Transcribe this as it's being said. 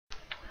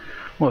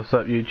What's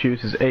up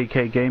YouTube, this is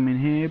AK Gaming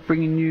here,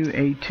 bringing you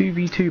a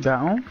 2v2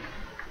 battle.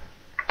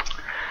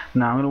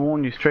 Now I'm going to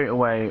warn you straight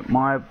away,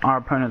 our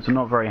opponents are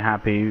not very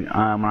happy. When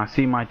I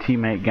see my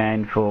teammate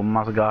gain for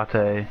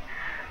Massagate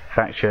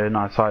faction,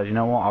 I decided, you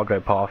know what, I'll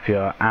go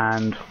Parthia,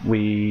 and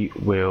we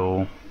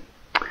will...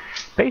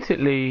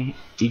 Basically,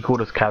 he called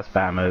us Cav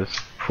spammers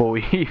before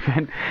we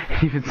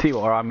even see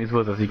what our armies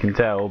was, as you can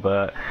tell,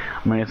 but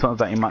I mean it's not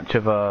exactly much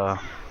of a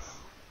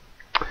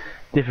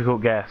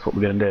difficult guess what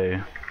we're going to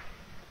do.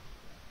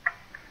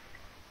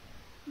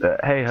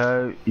 But hey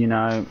ho, you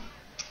know,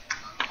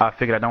 I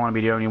figured I don't want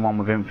to be the only one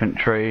with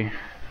infantry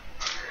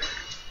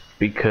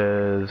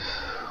because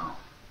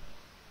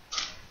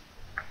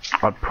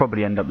I'd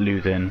probably end up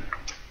losing.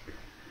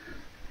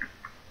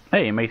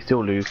 Hey, it may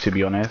still lose, to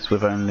be honest,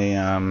 with only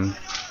a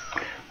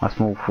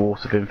small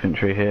force of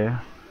infantry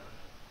here.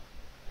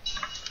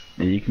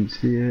 Yeah, you can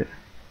see it.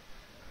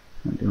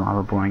 I do not have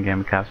a boring game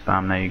of Cav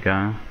spam. There you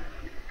go.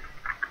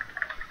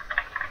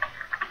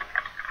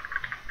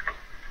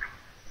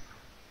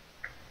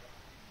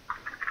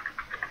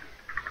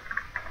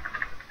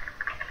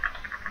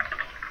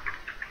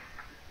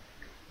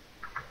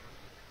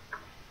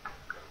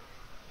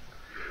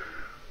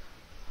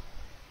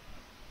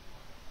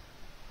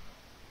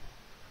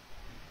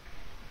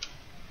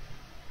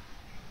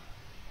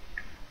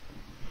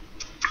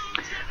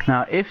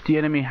 Now, if the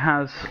enemy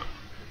has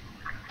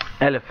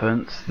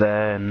elephants,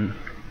 then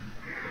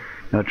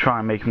they'll try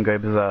and make them go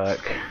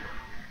berserk.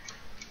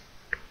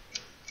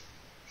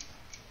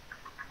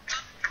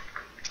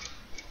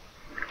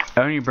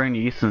 I only bring the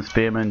Eastern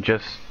Spearmen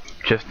just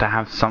to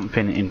have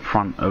something in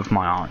front of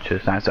my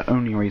archers. That's the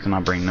only reason I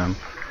bring them.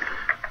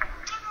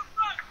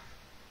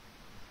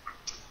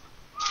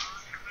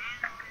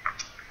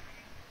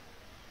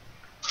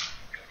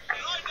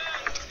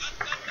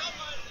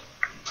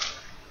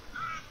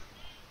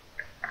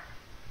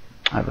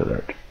 Have a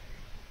look.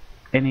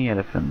 Any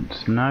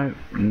elephants? No,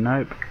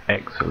 nope.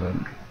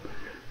 Excellent.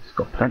 It's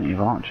got plenty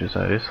of archers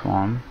though, this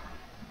one.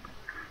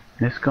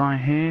 This guy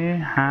here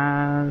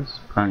has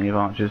plenty of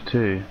archers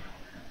too.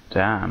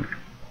 Damn.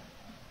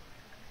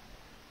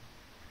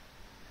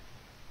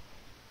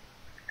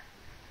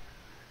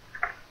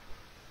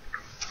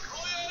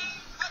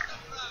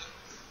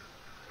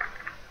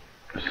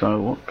 So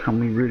what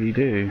can we really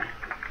do?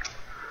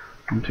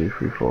 1, 2,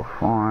 3, 4,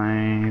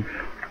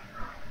 5.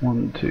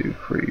 1, 2,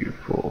 3,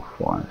 4,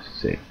 5,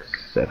 6,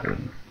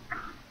 7.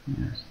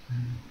 Yes,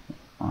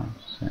 5,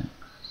 6,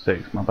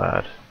 6. My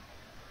bad.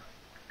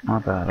 My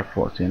bad. I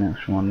thought I'd see an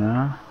extra one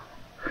there.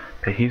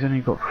 But he's only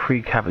got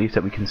 3 cavalry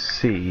that we can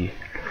see.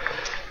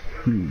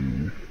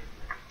 You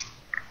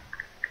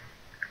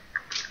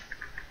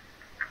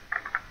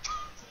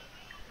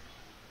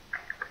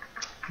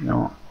know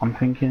what? I'm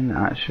thinking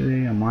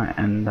actually I might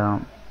end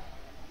up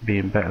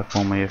being better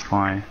for me if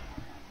I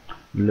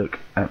look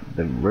at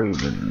the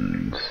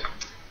Romans.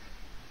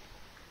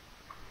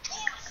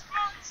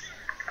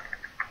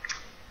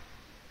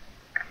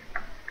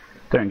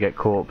 Don't get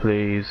caught,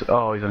 please.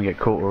 Oh, he's gonna get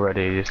caught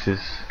already. This is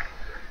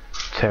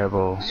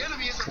terrible.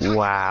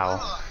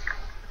 Wow.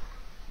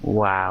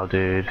 Wow,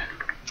 dude.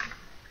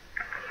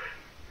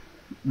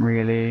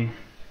 Really?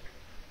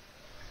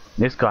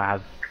 This guy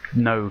has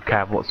no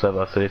cav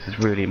whatsoever, so this is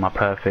really my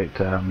perfect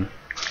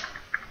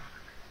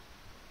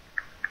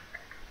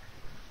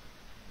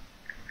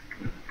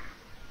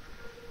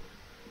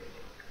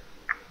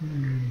I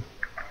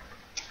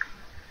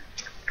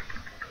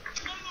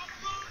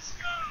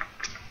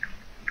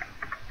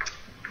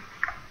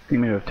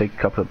think maybe I'll take a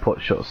couple of pot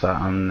shots at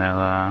them and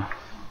they'll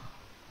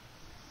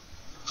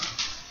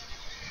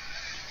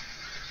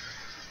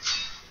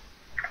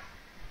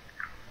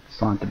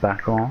decide to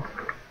back off.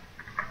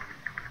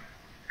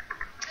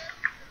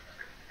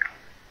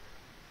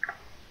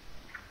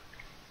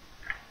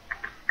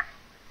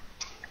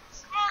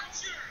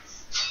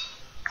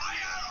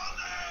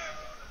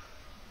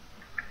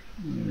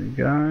 There we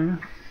go.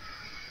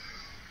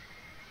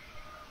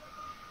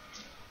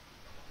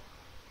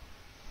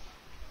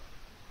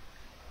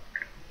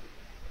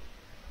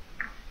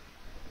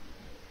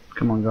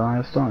 Come on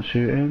guys, start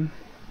shooting.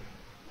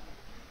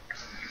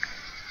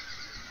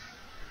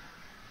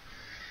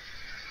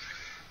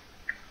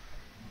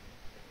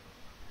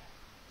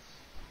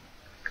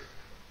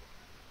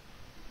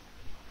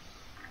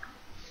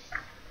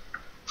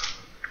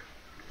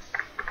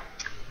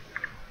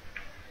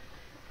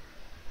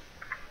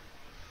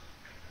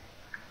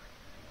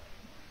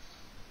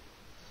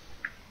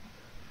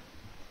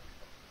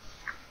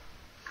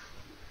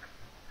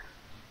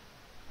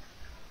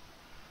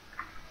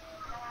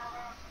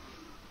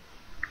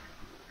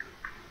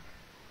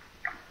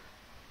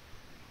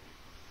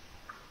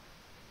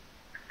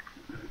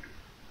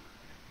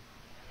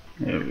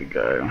 Here we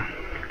go.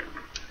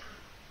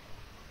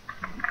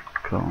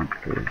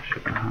 Carthage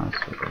has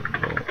a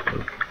lot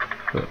of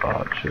foot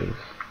archers.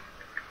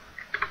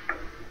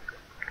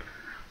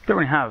 Don't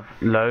really have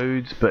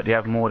loads, but they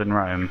have more than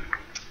Rome.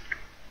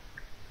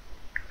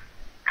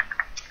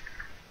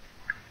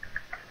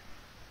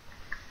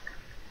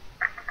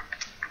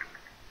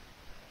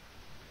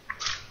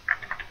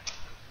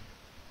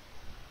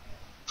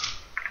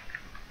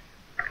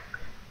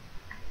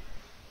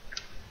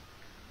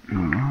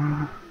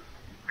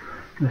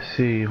 Let's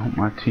see what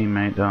my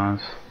teammate does.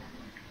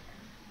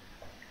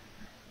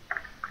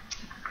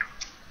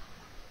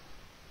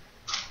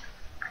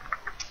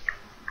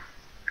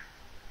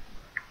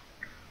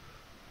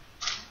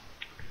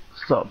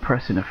 Start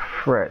pressing a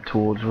threat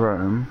towards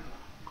Rome.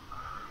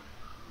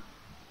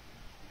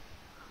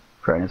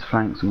 Threatening his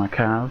flanks with my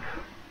cav.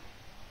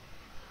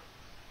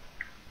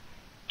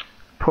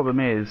 Problem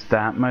is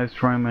that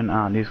most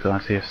Roman these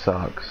guys here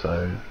suck,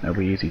 so they'll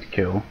be easy to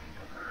kill.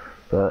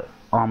 But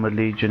armored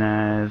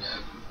legionnaires,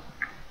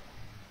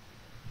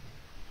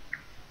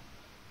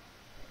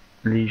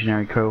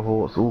 legionary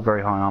cohorts, all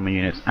very high armor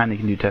units, and he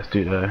can do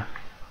testudo.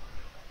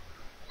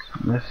 So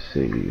let's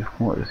see,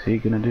 what is he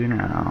gonna do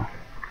now?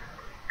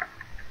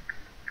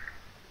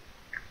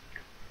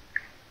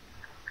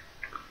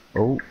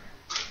 Oh,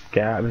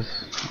 get out of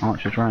his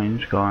archer's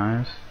range,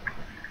 guys.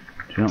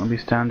 Do you not want to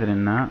be standing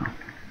in that?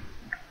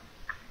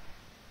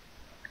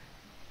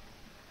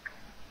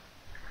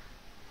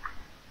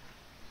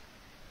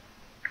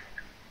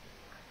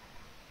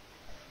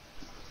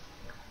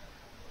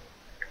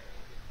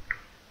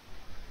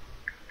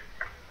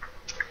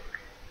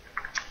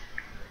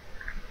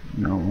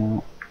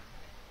 No,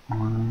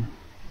 I'm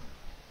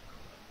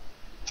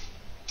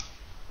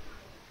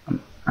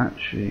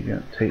actually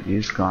going to take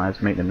these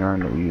guys, make them their own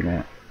little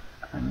unit,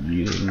 and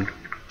use them.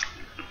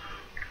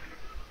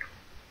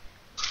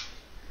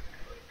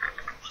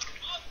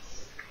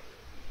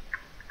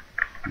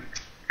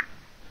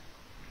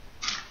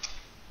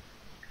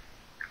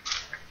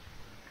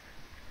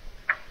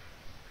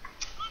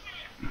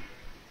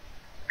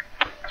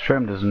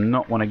 Shrem does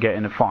not want to get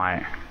in a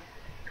fight.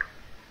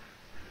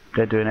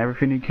 They're doing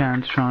everything they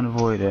can to try and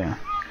avoid it.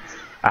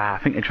 I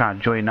think they're trying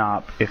to join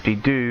up. If they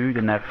do,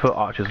 then their foot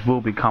archers will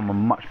become a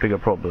much bigger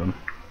problem.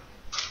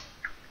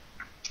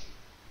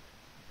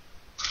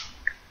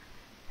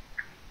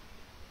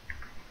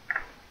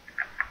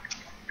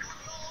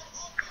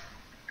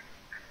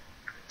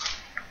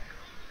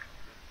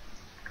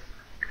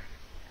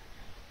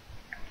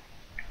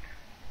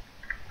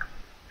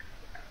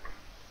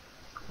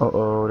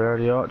 Uh-oh, there are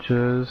the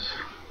archers.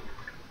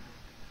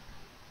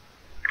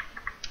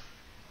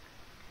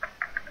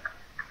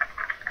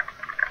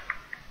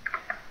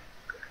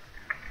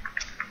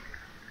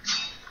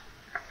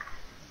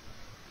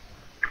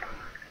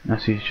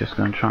 Unless he's just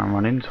going to try and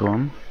run into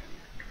them.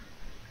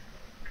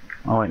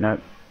 Oh wait, no.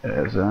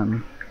 There's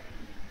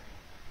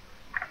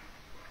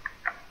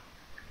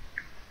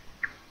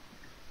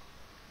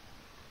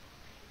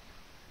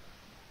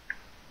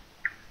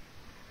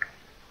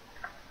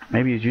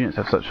maybe his units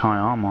have such high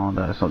armor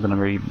that it's not going to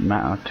really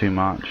matter too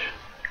much.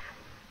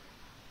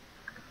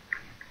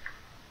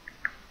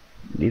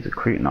 These are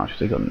Cretan archers,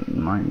 they've got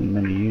 90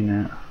 many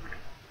units.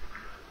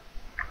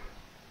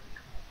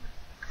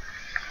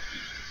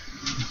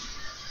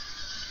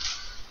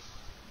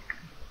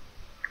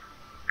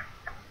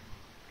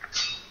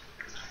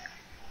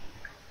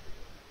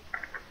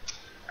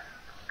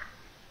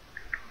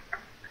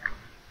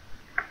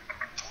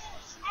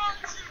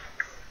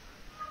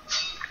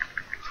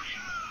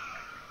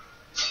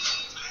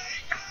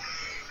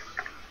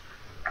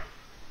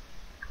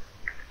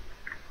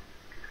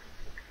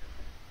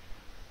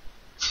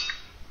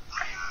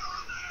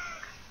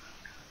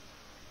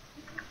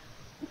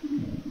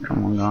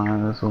 Come on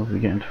guys, let's also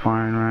get into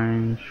firing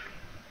range.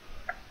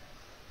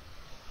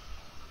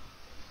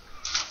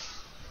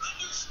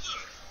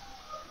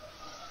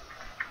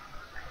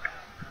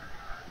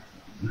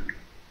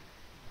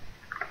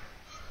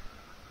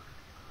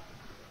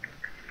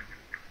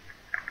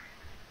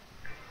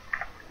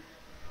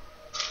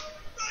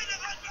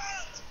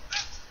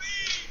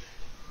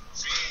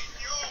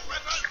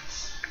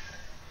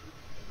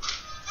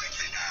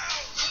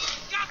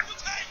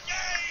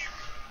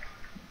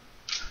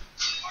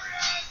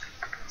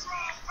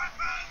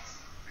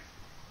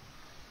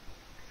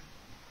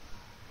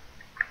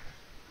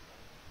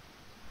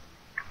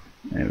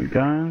 There we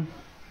go.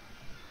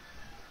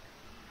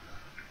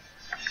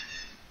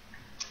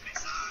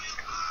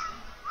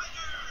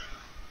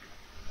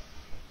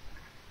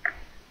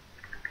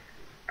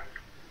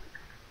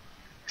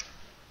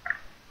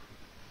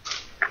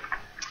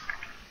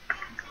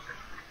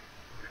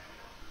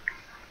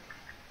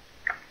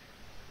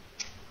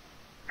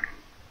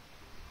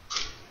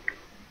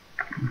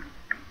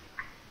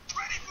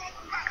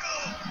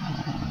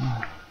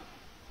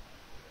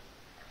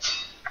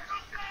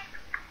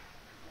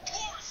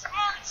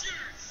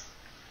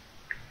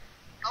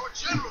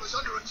 General is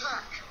under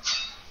attack.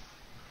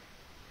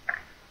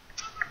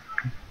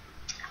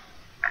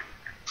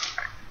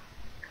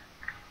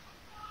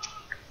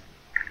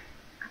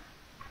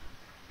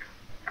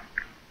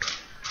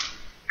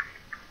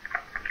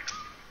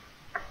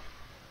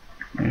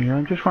 There you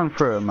go, just run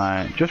through him,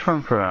 mate. Just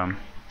run through him.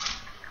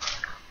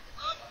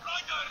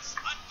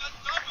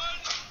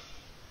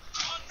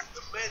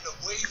 The men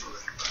are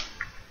wavering.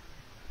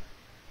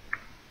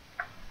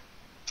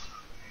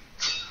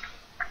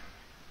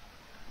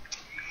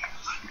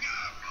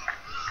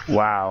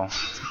 Wow,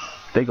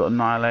 they got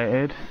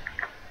annihilated.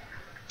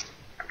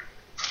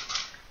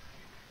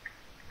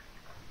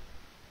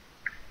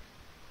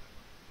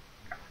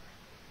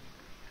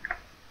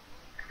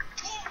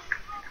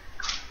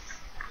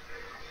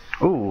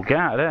 Ooh, get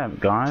out of there,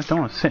 guys.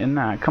 Don't want to sit in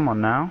that. Come on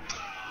now.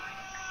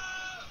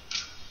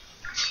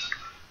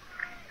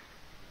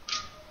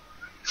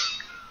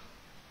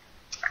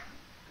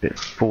 Bit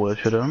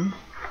foolish of them.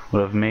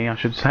 Well, of me, I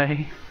should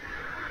say.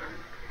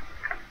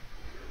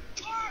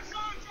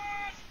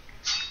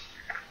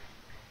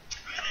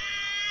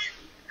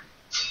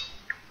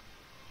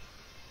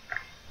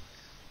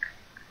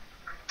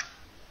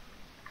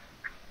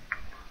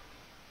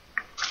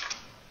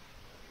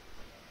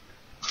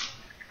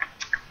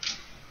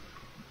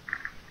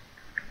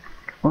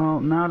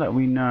 Well, now that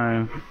we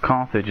know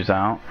Carthage is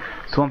out,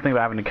 so one thing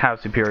about having a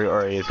cav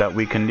superiority is that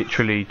we can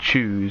literally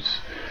choose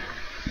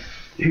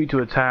who to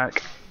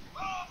attack,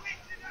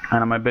 and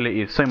our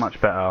mobility is so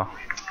much better.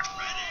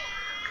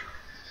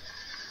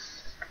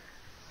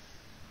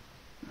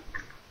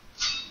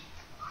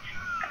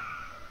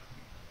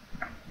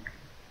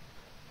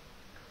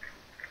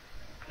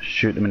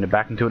 Shoot them in the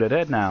back until they're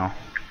dead now.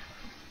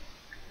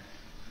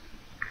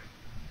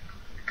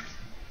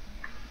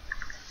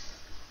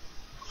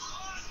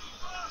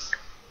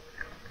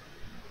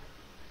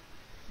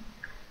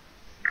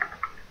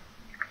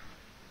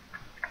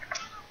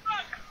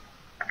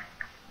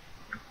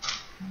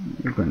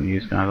 We're going to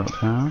use guys up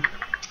there.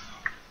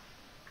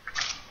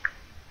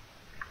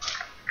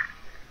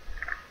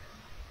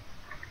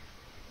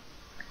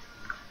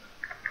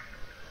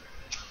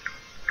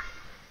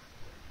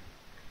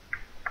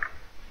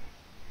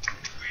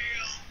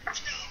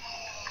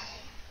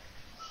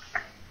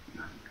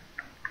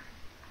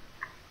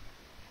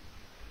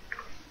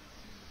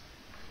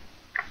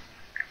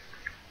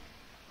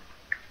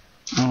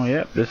 Oh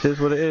yep, this is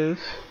what it is.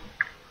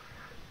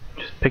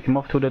 Just pick him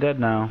off till they're dead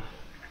now.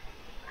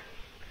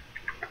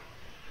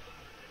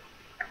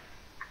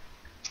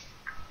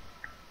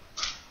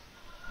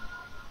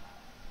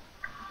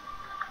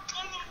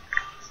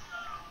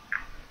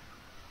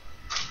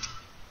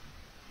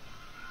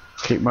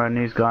 Keep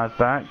running these guys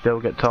back, they'll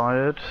get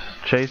tired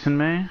chasing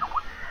me.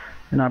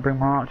 And I bring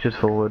my archers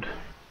forward.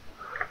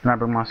 And I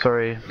bring my,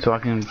 so I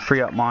can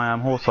free up my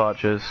horse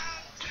archers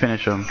to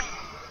finish them.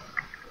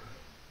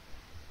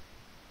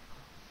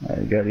 There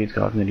we go, these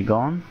guys are nearly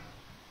gone.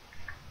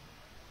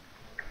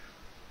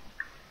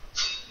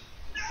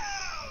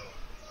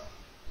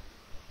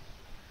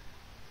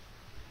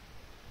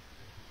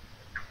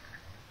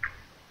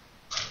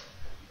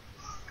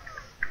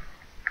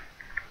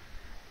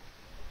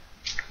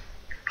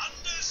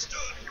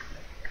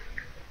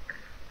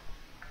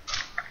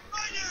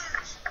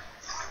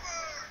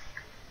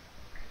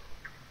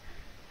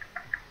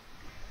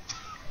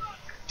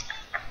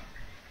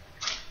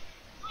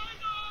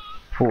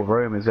 Fort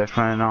Rome is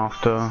definitely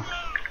after.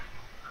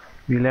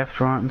 We left,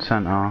 right and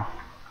centre.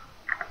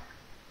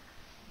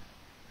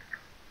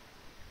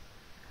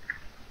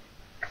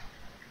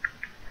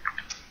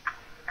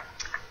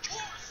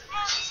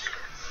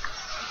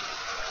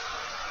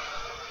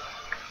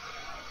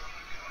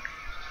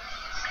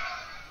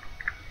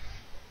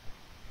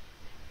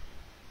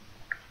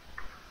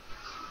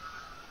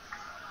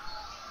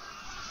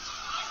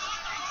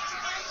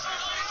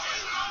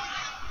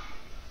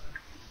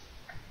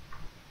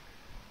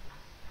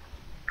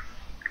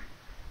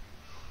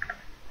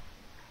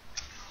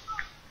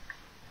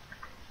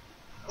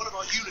 One of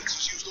our units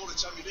has used all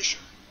its ammunition.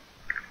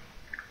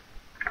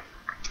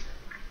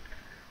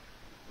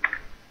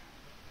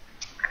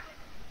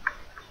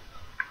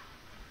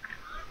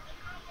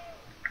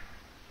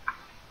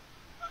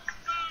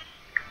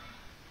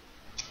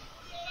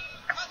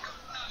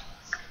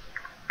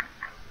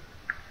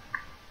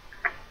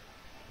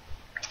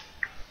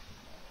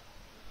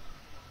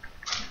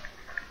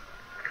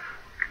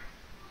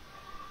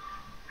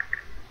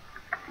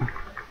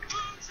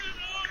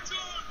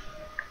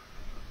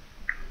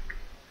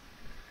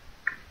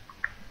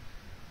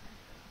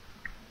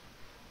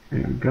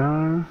 There we go.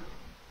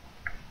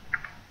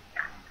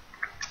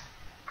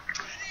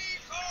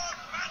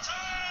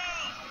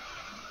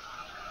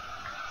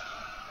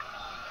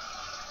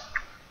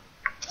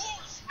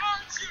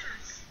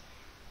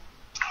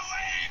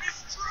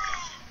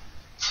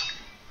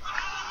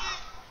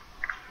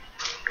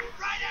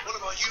 One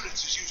of our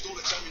units has used all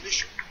its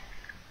ammunition.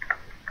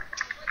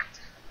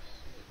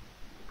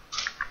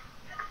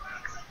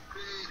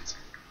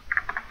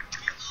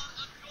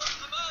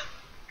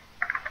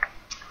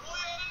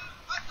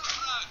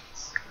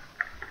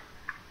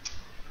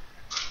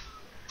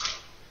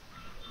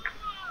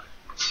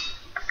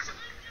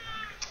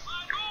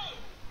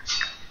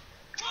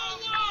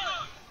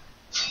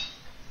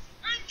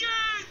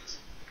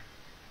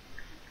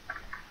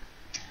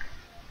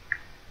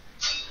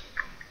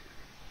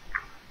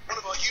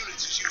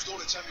 Units has used all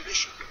its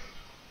ammunition.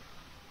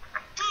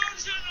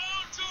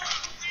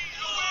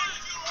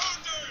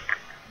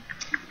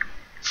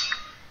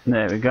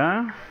 There we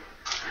go.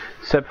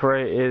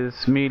 Separate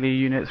his melee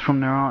units from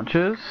their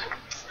archers.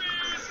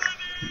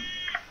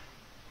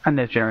 And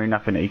there's generally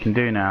nothing that you can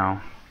do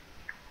now.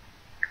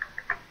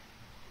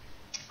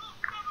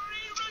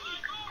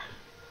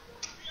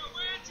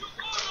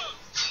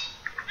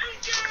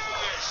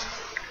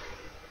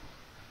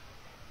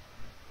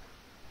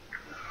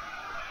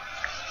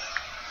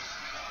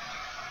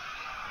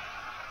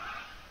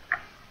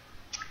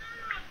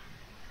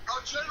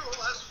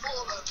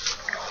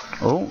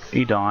 Oh,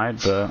 he died,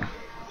 but...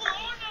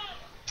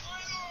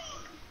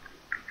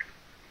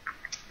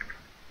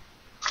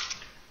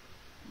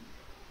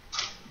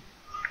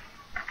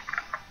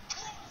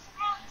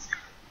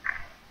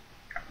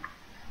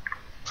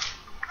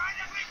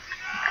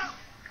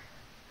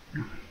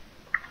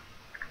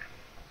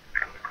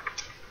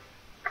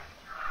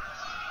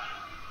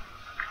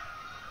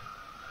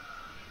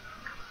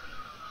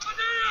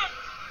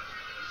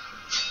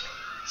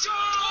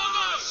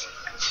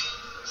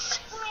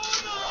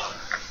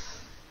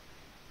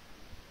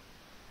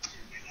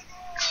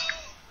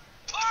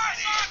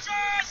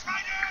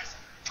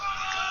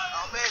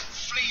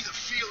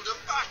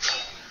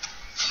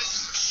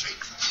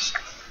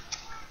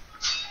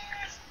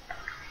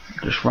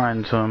 Just right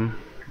into him.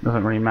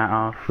 Doesn't really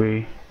matter if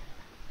we...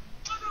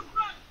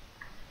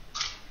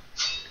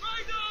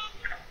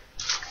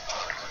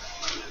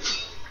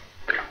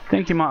 I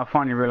think he might have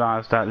finally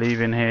realised that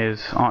leaving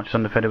his archers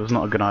undefended was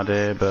not a good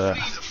idea, but...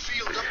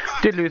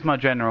 Did lose my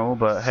general,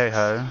 but hey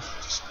ho.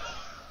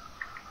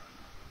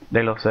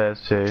 They lost theirs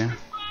too.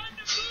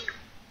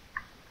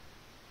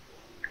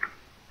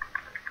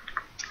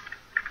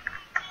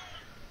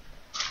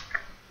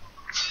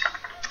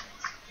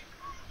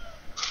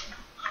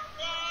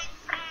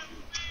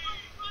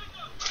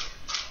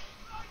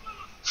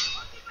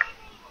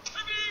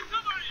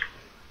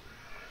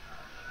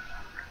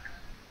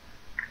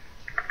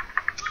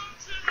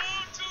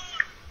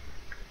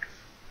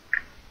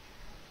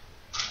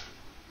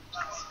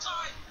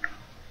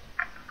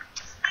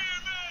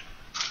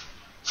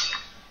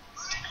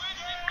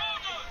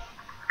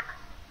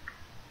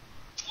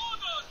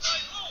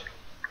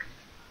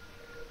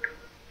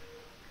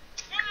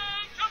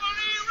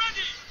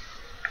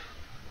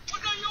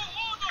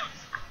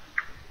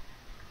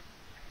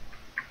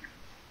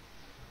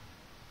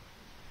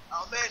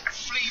 Our men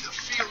flee the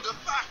field of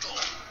battle.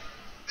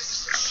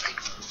 This is a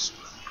shameful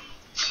display.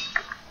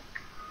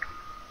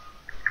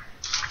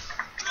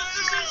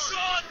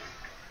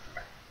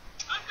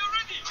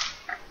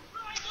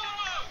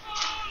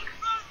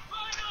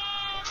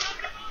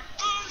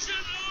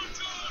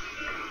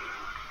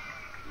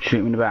 Shoot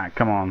him in the back,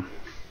 come on.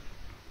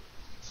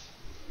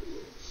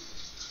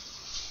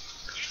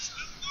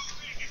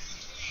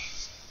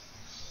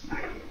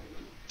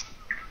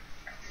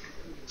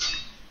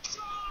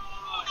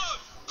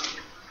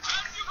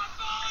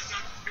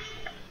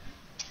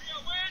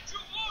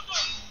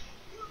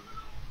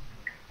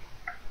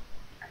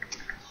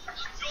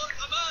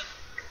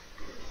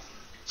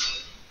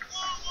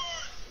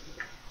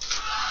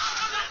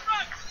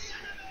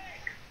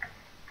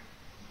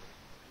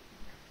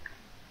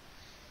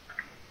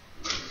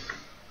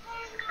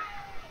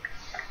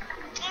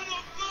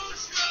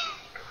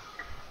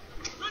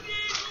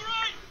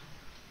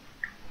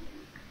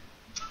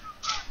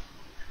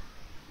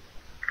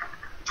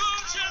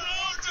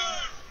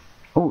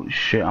 Oh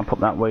shit, I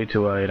popped that way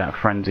too early, that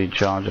frenzied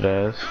charge of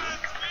theirs.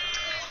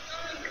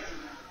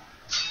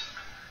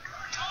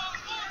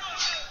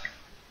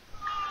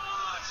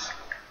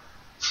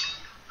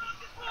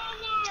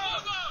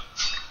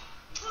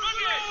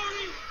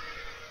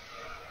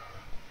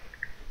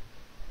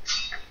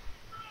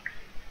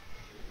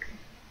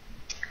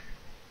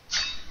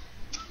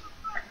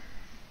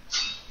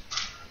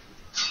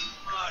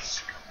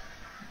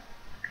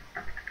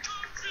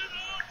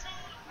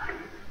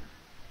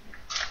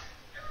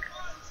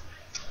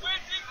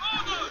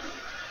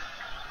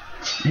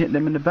 Hit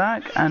them in the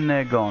back and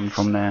they're gone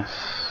from this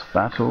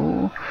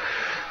battle.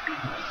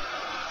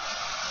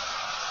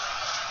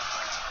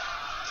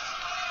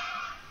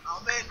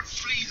 Our men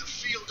flee the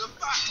field of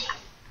battle.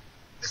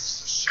 This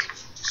is a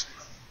shameful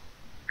display.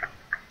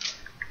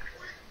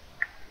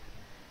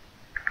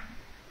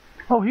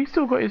 Oh, he's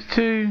still got his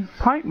 2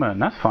 pikemen,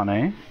 that's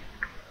funny.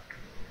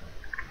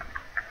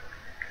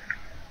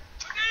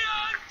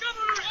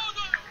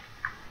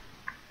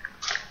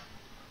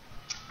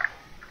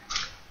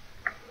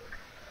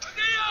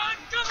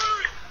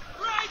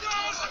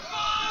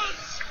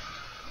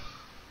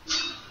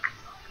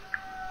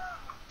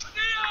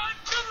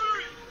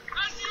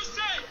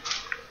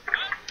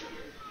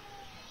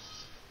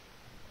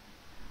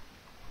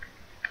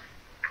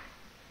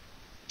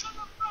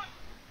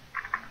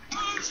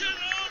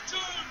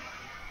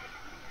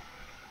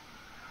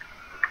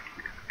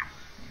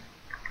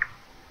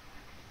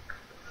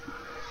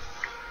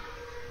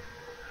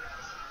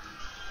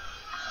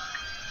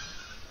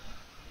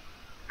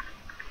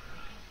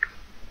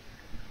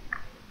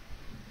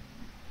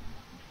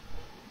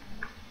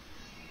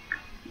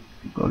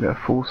 Gotta get a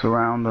full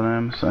surround on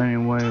them, so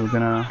anyway we're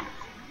gonna...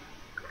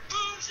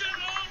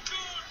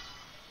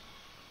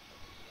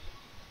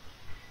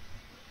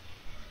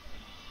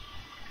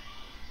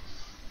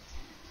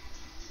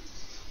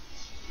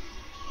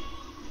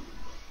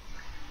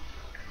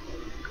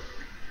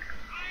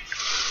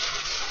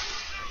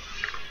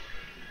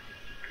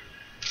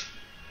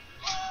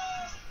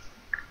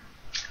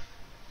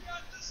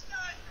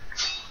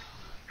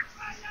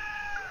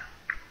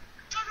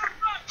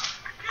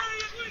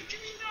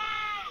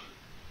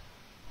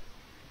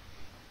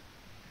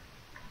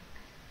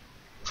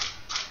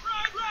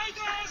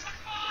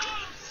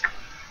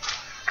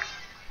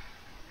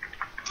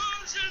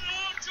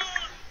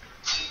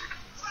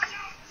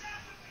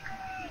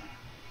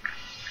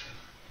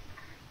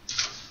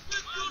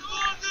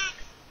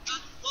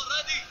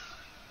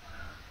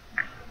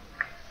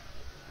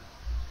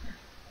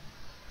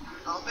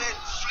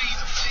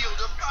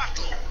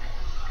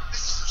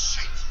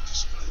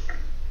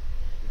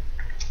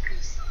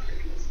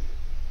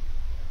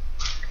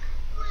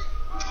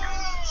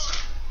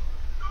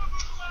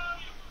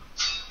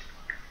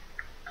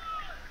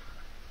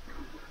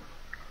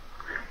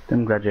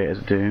 Them gladiators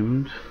are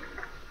doomed.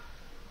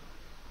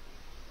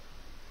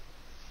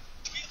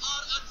 We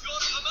are at your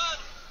command.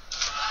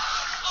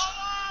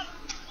 Forward!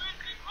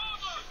 Waiting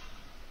order!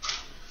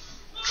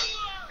 Forward!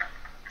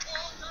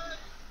 Forward!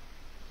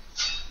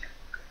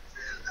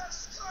 Feel the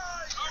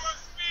strike! Our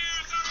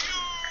spears are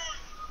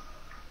yours!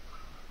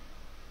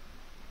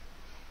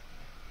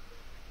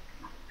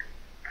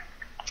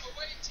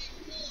 Awaiting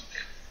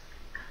orders!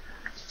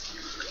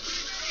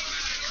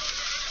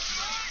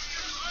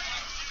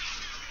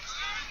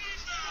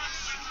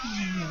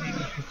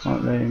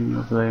 Can't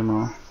lay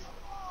more.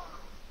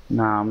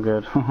 Nah, I'm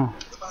good. The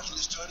battle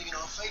is turning in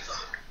our favor.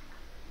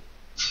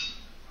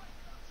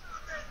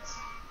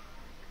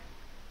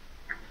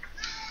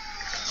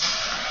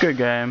 Good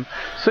game.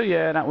 So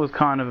yeah, that was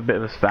kind of a bit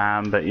of a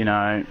spam, but you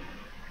know,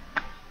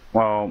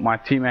 well, my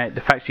teammate,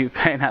 the fact she was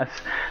playing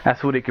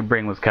that's what it could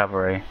bring was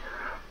cavalry.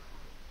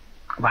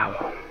 Wow,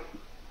 look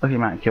at the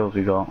amount of kills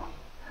we got.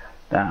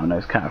 Damn,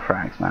 those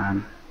cataphracts,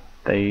 man.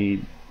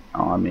 They,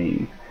 oh, I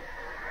mean.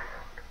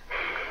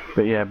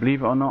 But yeah,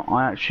 believe it or not,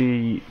 I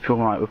actually feel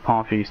like with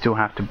Parthia you still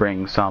have to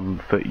bring some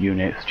foot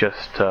units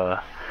just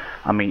to,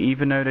 I mean,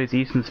 even though those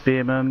Eastern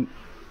Spearmen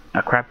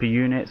are crappy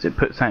units, it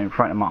puts that in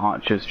front of my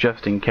archers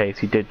just in case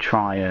he did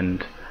try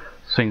and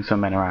swing some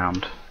men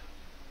around.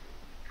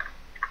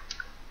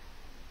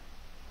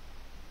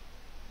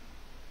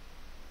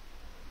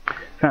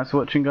 Thanks for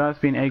watching guys,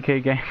 been AK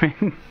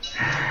Gaming,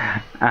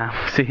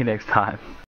 and see you next time.